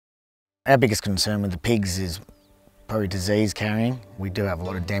Our biggest concern with the pigs is probably disease carrying. We do have a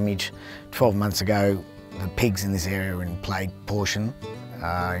lot of damage. 12 months ago, the pigs in this area were in plague portion.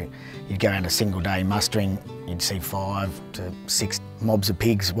 You'd go out a single day mustering, you'd see 5 to 6 mobs of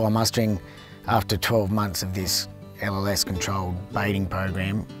pigs while mustering. After 12 months of this LLS controlled baiting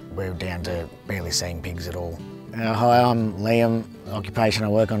program, we're down to barely seeing pigs at all. Hi, I'm Liam. Occupation, I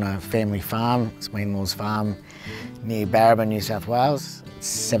work on a family farm. It's my in-laws farm near Barraba, New South Wales. It's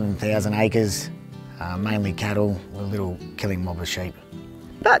 7,000 acres, mainly cattle, with a little killing mob of sheep.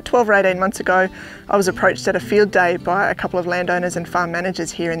 About 12 or 18 months ago, I was approached at a field day by a couple of landowners and farm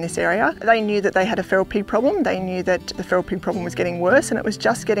managers here in this area. They knew that they had a feral pig problem. They knew that the feral pig problem was getting worse and it was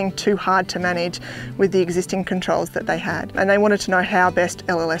just getting too hard to manage with the existing controls that they had. And they wanted to know how best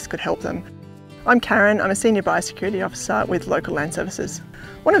LLS could help them. I'm Karen, I'm a Senior Biosecurity Officer with Local Land Services.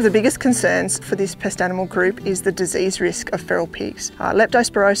 One of the biggest concerns for this pest animal group is the disease risk of feral pigs.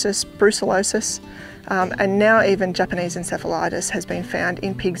 Leptospirosis, brucellosis, and now even Japanese encephalitis has been found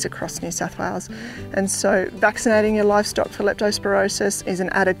in pigs across New South Wales. And so vaccinating your livestock for leptospirosis is an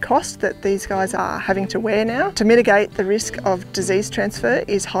added cost that these guys are having to wear now. To mitigate the risk of disease transfer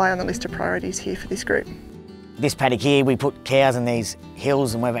is high on the list of priorities here for this group. This paddock here, we put cows in these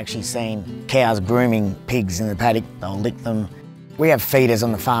hills and we've actually seen cows grooming pigs in the paddock. They'll lick them. We have feeders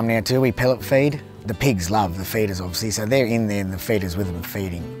on the farm now too. We pellet feed. The pigs love the feeders obviously, so they're in there and the feeders with them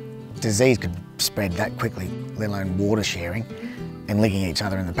feeding. Disease could spread that quickly, let alone water sharing and licking each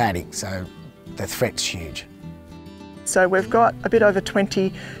other in the paddock, so the threat's huge. So we've got a bit over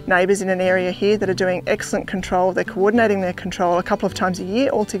 20 neighbours in an area here that are doing excellent control. They're coordinating their control a couple of times a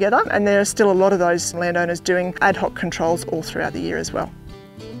year altogether, and there are still a lot of those landowners doing ad hoc controls all throughout the year as well.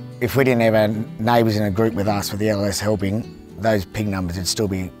 If we didn't have our neighbours in a group with us with the LLS helping, those pig numbers would still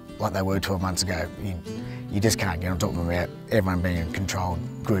be like they were 12 months ago. You just can't get on top of them without everyone being in a controlled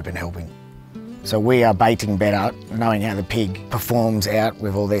group and helping. So we are baiting better, knowing how the pig performs out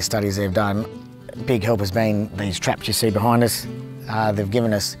with all their studies they've done. A big help has been these traps you see behind us. They've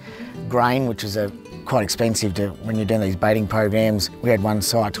given us grain, which is quite expensive when you're doing these baiting programs. We had one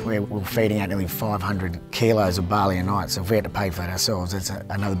site where we were feeding out nearly 500 kilos of barley a night, so if we had to pay for that ourselves, that's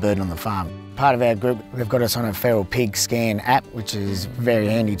another burden on the farm. Part of our group, they've got us on a feral pig scan app, which is a very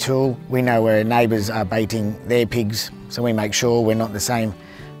handy tool. We know where neighbours are baiting their pigs, so we make sure we're not in the same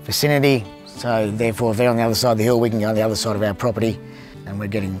vicinity. So therefore, if they're on the other side of the hill, we can go on the other side of our property, and we're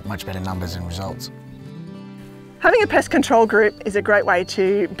getting much better numbers and results. Having a pest control group is a great way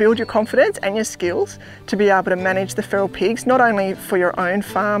to build your confidence and your skills to be able to manage the feral pigs, not only for your own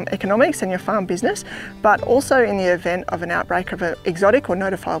farm economics and your farm business, but also in the event of an outbreak of an exotic or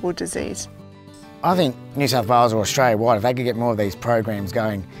notifiable disease. I think New South Wales or Australia-wide, if they could get more of these programs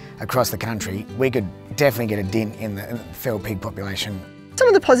going across the country, we could definitely get a dent in the feral pig population. Some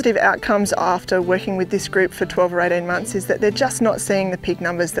of the positive outcomes after working with this group for 12 or 18 months is that they're just not seeing the pig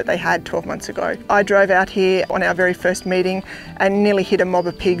numbers that they had 12 months ago. I drove out here on our very first meeting and nearly hit a mob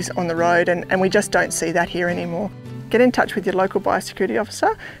of pigs on the road, and we just don't see that here anymore. Get in touch with your local biosecurity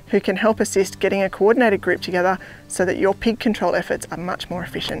officer who can help assist getting a coordinated group together so that your pig control efforts are much more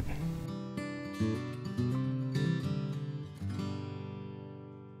efficient.